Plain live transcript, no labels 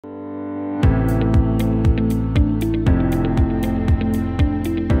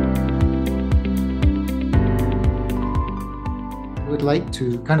would like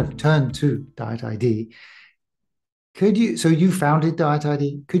to kind of turn to Diet ID. So you founded Diet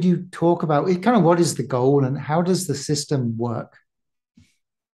ID. Could you talk about it, kind of what is the goal and how does the system work?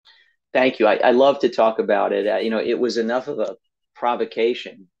 Thank you. I love to talk about it. It was enough of a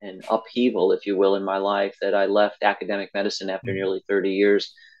provocation and upheaval, if you will, in my life that I left academic medicine after nearly 30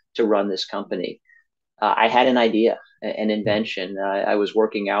 years to run this company. I had an idea, an invention. I was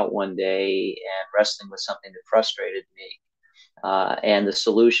working out one day and wrestling with something that frustrated me. And the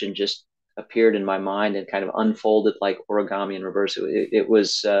solution just appeared in my mind and kind of unfolded like origami in reverse. It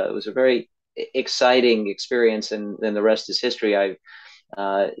was a very exciting experience, and the rest is history.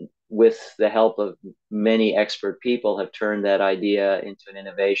 Uh, with the help of many expert people, have turned that idea into an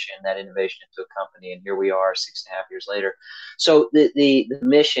innovation, that innovation into a company, and here we are 6.5 years later. So the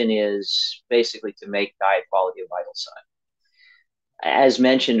mission is basically to make diet quality a vital sign. As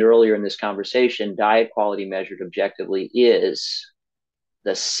mentioned earlier in this conversation, diet quality measured objectively is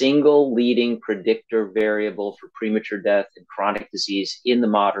the single leading predictor variable for premature death and chronic disease in the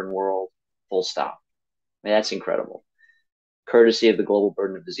modern world, full stop. I mean, that's incredible, courtesy of the Global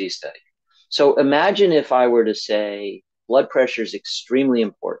Burden of Disease Study. So imagine if I were to say blood pressure is extremely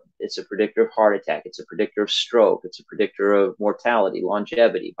important. It's a predictor of heart attack. It's a predictor of stroke. It's a predictor of mortality,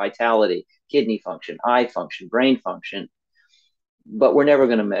 longevity, vitality, kidney function, eye function, brain function. But we're never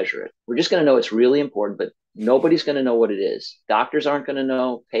going to measure it. We're just going to know it's really important, but nobody's going to know what it is. Doctors aren't going to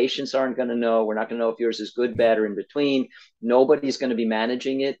know. Patients aren't going to know. We're not going to know if yours is good, bad, or in between. Nobody's going to be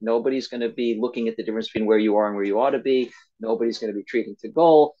managing it. Nobody's going to be looking at the difference between where you are and where you ought to be. Nobody's going to be treating to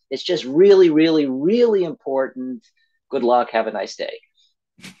goal. It's just really, really, really important. Good luck. Have a nice day.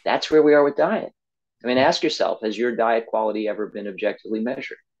 That's where we are with diet. I mean, ask yourself, has your diet quality ever been objectively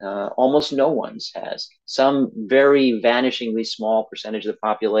measured? Almost no one's has. Some very vanishingly small percentage of the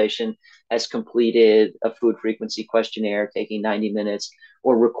population has completed a food frequency questionnaire taking 90 minutes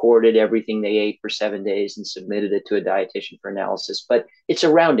or recorded everything they ate for 7 days and submitted it to a dietitian for analysis. But it's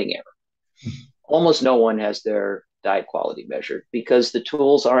a rounding error. Almost no one has their diet quality measured because the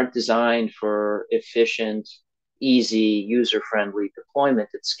tools aren't designed for efficient, easy, user-friendly deployment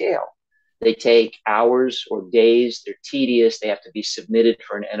at scale. They take hours or days. They're tedious. They have to be submitted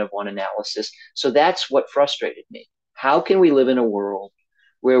for an N of one analysis. So that's what frustrated me. How can we live in a world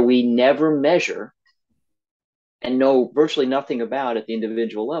where we never measure and know virtually nothing about at the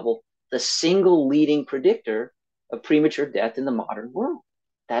individual level the single leading predictor of premature death in the modern world?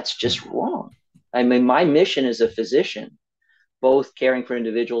 That's just wrong. I mean, my mission as a physician, both caring for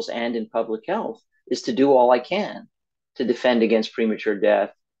individuals and in public health, is to do all I can to defend against premature death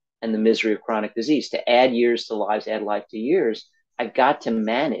and the misery of chronic disease, to add years to lives, add life to years. I've got to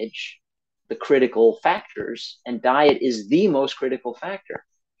manage the critical factors, and diet is the most critical factor.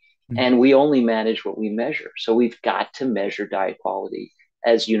 And we only manage what we measure. So we've got to measure diet quality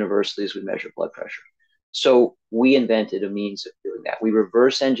as universally as we measure blood pressure. So we invented a means of doing that. We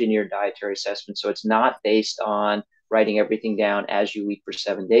reverse engineered dietary assessment. So it's not based on writing everything down as you eat for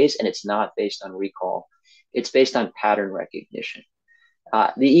 7 days, and it's not based on recall. It's based on pattern recognition.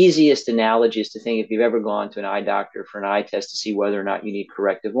 The easiest analogy is to think if you've ever gone to an eye doctor for an eye test to see whether or not you need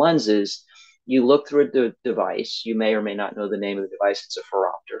corrective lenses, you look through a device. You may or may not know the name of the device. It's a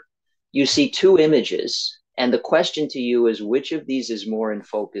phoropter. You see two images, and the question to you is which of these is more in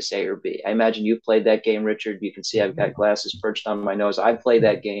focus, A or B? I imagine you've played that game, Richard. You can see I've got glasses perched on my nose. I've played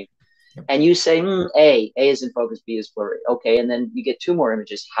that game. And you say, A is in focus, B is blurry. Okay, and then you get two more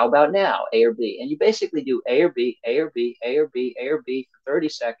images. How about now, A or B? And you basically do A or B, A or B, A or B, A or B for 30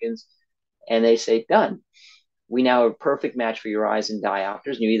 seconds, and they say, done. We now have a perfect match for your eyes and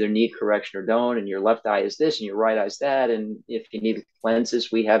diopters, and you either need correction or don't, and your left eye is this, and your right eye is that, and if you need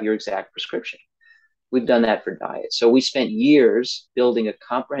lenses, we have your exact prescription. We've done that for diet. So we spent years building a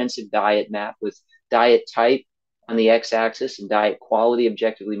comprehensive diet map with diet type on the x-axis and diet quality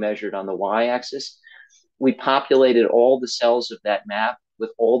objectively measured on the y-axis. We populated all the cells of that map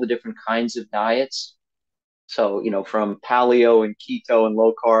with all the different kinds of diets. So, from paleo and keto and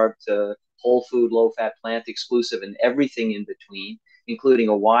low carb to whole food, low fat, plant exclusive, and everything in between, including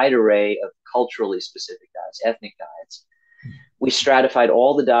a wide array of culturally specific diets, ethnic diets. We stratified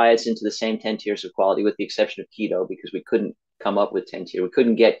all the diets into the same 10 tiers of quality, with the exception of keto, because we couldn't come up with 10 tiers. We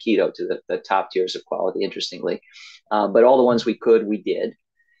couldn't get keto to the top tiers of quality, interestingly. But all the ones we could, we did.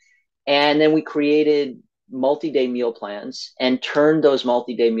 And then we created multi-day meal plans and turned those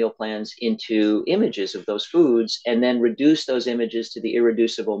multi-day meal plans into images of those foods, and then reduced those images to the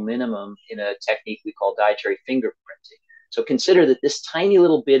irreducible minimum in a technique we call dietary fingerprinting. So consider that this tiny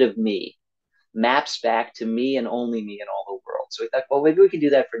little bit of me maps back to me and only me in all the world. So we thought, well, maybe we can do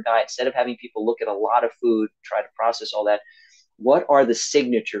that for diet. Instead of having people look at a lot of food, try to process all that, what are the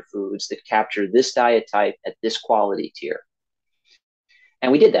signature foods that capture this diet type at this quality tier?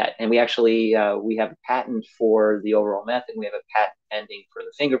 And we did that. And we actually, we have a patent for the overall method. We have a patent pending for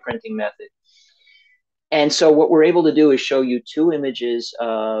the fingerprinting method. And so what we're able to do is show you two images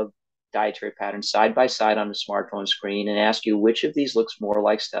of dietary patterns side by side on the smartphone screen and ask you which of these looks more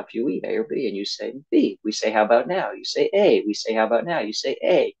like stuff you eat, A or B. And you say B. We say, how about now? You say A. We say, how about now? You say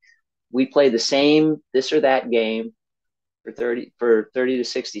A. We play the same this or that game for 30 to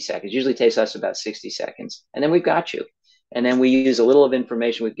 60 seconds. Usually takes us about 60 seconds. And then we've got you. And then we use a little of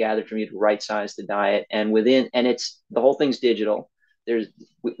information we've gathered from you to right size the diet. And it's the whole thing's digital.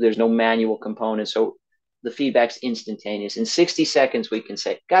 There's no manual component. So the feedback's instantaneous. In 60 seconds, we can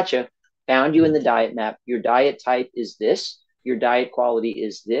say, gotcha, found you in the diet map. Your diet type is this. Your diet quality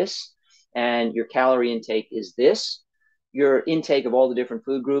is this. And your calorie intake is this. Your intake of all the different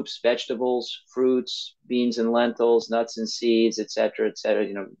food groups, vegetables, fruits, beans and lentils, nuts and seeds, et cetera,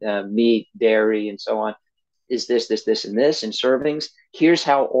 meat, dairy, and so on, is this, and this in servings. Here's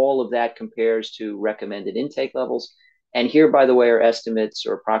how all of that compares to recommended intake levels. And here, by the way, are estimates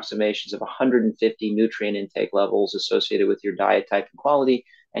or approximations of 150 nutrient intake levels associated with your diet type and quality.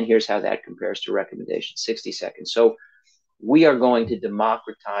 And here's how that compares to recommendations, 60 seconds. So we are going to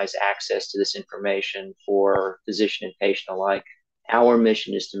democratize access to this information for physician and patient alike. Our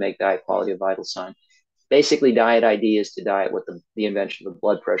mission is to make diet quality a vital sign. Basically, Diet ID is to diet what the invention of the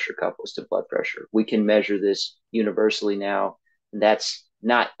blood pressure cup was to blood pressure. We can measure this universally now. That's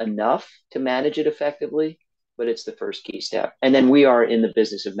not enough to manage it effectively, but it's the first key step. And then we are in the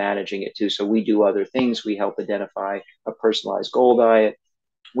business of managing it too. So we do other things. We help identify a personalized goal diet.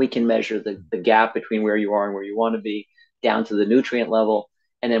 We can measure the gap between where you are and where you want to be down to the nutrient level.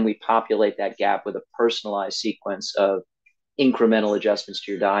 And then we populate that gap with a personalized sequence of incremental adjustments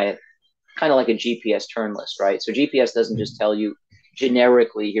to your diet, kind of like a GPS turn list, right? So GPS doesn't just tell you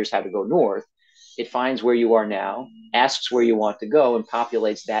generically, here's how to go north. It finds where you are now, asks where you want to go, and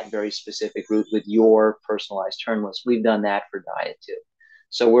populates that very specific route with your personalized turn list. We've done that for diet too.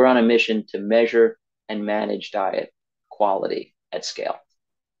 So we're on a mission to measure and manage diet quality at scale.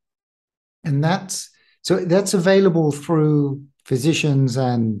 And that's available through physicians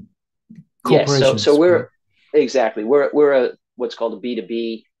and corporations. Yes, so we're exactly we're a what's called a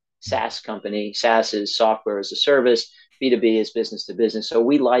B2B SaaS company. SaaS is software as a service. B2B is business to business. So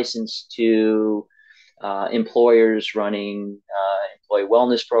we license to employers running employee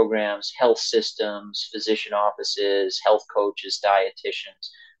wellness programs, health systems, physician offices, health coaches, dietitians.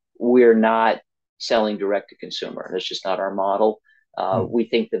 We're not selling direct to consumer. That's just not our model. We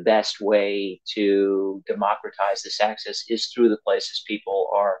think the best way to democratize this access is through the places people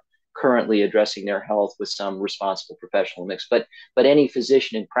are currently addressing their health with some responsible professional mix. But any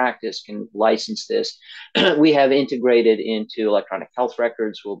physician in practice can license this. We have integrated into electronic health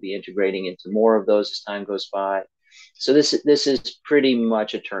records. We'll be integrating into more of those as time goes by. So this is pretty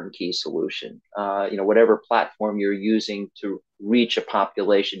much a turnkey solution. Whatever platform you're using to reach a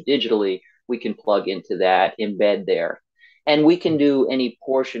population digitally, we can plug into that, embed there. And we can do any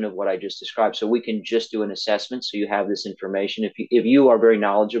portion of what I just described. So we can just do an assessment. So you have this information. If you are very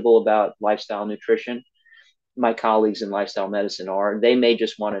knowledgeable about lifestyle nutrition, my colleagues in lifestyle medicine they may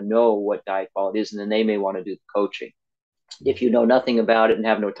just want to know what diet quality is, and then they may want to do the coaching. If you know nothing about it and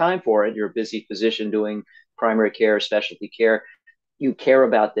have no time for it, you're a busy physician doing primary care, specialty care, you care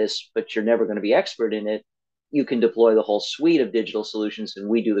about this, but you're never going to be expert in it. You can deploy the whole suite of digital solutions, and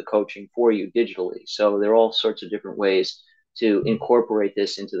we do the coaching for you digitally. So there are all sorts of different ways to incorporate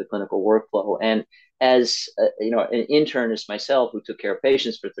this into the clinical workflow. And as an internist myself who took care of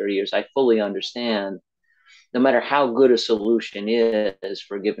patients for 30 years, I fully understand no matter how good a solution is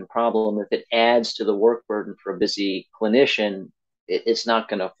for a given problem, if it adds to the work burden for a busy clinician, it's not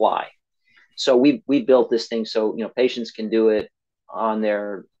going to fly. So we built this thing so patients can do it on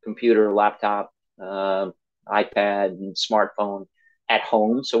their computer, laptop, iPad, and smartphone at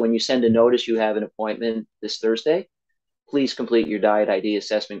home. So when you send a notice, you have an appointment this Thursday, please complete your diet ID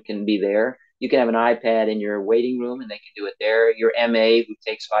assessment can be there. You can have an iPad in your waiting room and they can do it there. Your MA who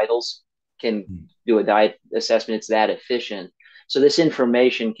takes vitals can do a diet assessment. It's that efficient. So this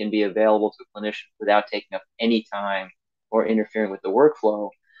information can be available to a clinician without taking up any time or interfering with the workflow,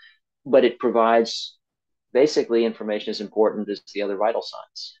 but it provides basically information as important as the other vital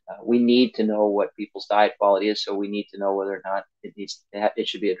signs. We need to know what people's diet quality is, so we need to know whether or not it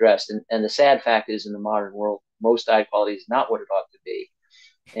should be addressed. And the sad fact is, in the modern world, most diet quality is not what it ought to be,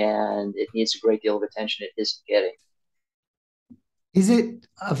 and it needs a great deal of attention it isn't getting. Is it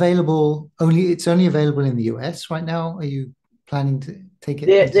available only? It's only available in the US right now. Are you planning to take it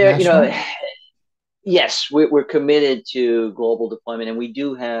international? Yes, we're committed to global deployment, and we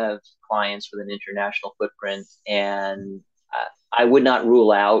do have clients with an international footprint. And I would not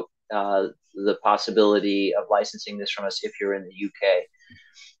rule out the possibility of licensing this from us if you're in the UK.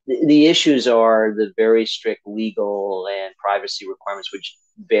 The issues are the very strict legal and privacy requirements, which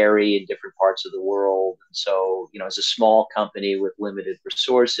vary in different parts of the world. And so, as a small company with limited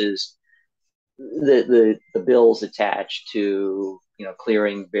resources, the bills attached to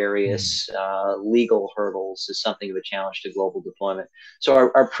clearing Mm. various legal hurdles is something of a challenge to global deployment. So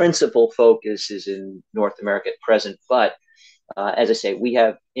our principal focus is in North America at present, but as I say, we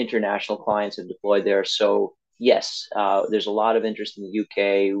have international clients and deployed there. So yes, there's a lot of interest in the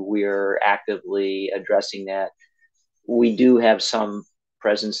UK. We're actively addressing that. We do have some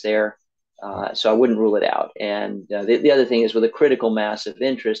presence there. So I wouldn't rule it out. And the other thing is, with a critical mass of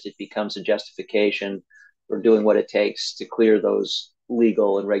interest, it becomes a justification for doing what it takes to clear those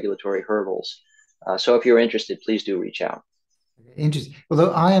legal and regulatory hurdles. So if you're interested, please do reach out. Interesting.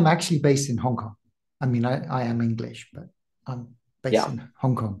 Although I am actually based in Hong Kong. I mean, I am English, but I'm based Yeah, in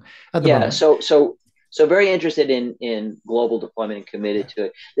Hong Kong at the yeah. moment. So very interested in global deployment and committed Yeah.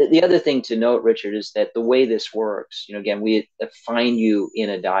 to it. The other thing to note, Richard, is that the way this works, again, we find you in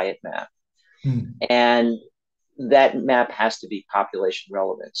a diet map, Mm. and that map has to be population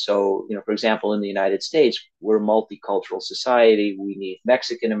relevant. So, for example, in the United States, we're a multicultural society. We need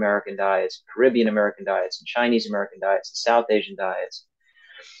Mexican American diets, Caribbean American diets, and Chinese American diets, and South Asian diets.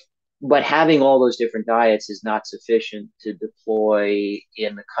 But having all those different diets is not sufficient to deploy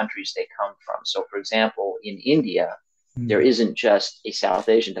in the countries they come from. So, for example, in India, there Mm. isn't just a South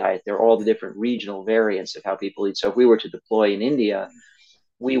Asian diet, there are all the different regional variants of how people eat. So, if we were to deploy in India,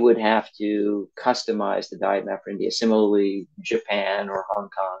 we would have to customize the diet map for India. Similarly, Japan or Hong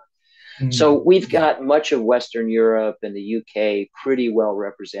Kong. So Mm. we've Yeah. got much of Western Europe and the UK pretty well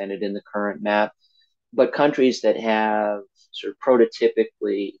represented in the current map, but countries that have sort of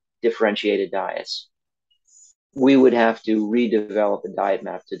prototypically differentiated diets, we would have to redevelop a diet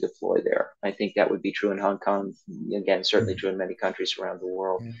map to deploy there. I think that would be true in Hong Kong. Again, certainly Mm. true in many countries around the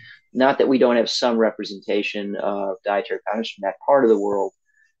world. Yeah. Not that we don't have some representation of dietary patterns from that part of the world,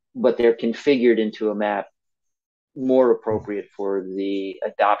 but they're configured into a map more appropriate for the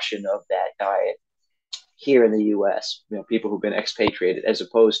adoption of that diet here in the U.S. People who've been expatriated, as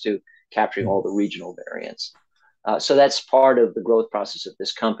opposed to capturing all Mm. the regional variants. So that's part of the growth process of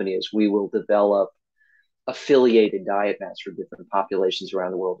this company, is we will develop affiliated diet maps for different populations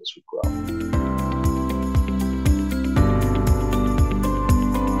around the world as we grow.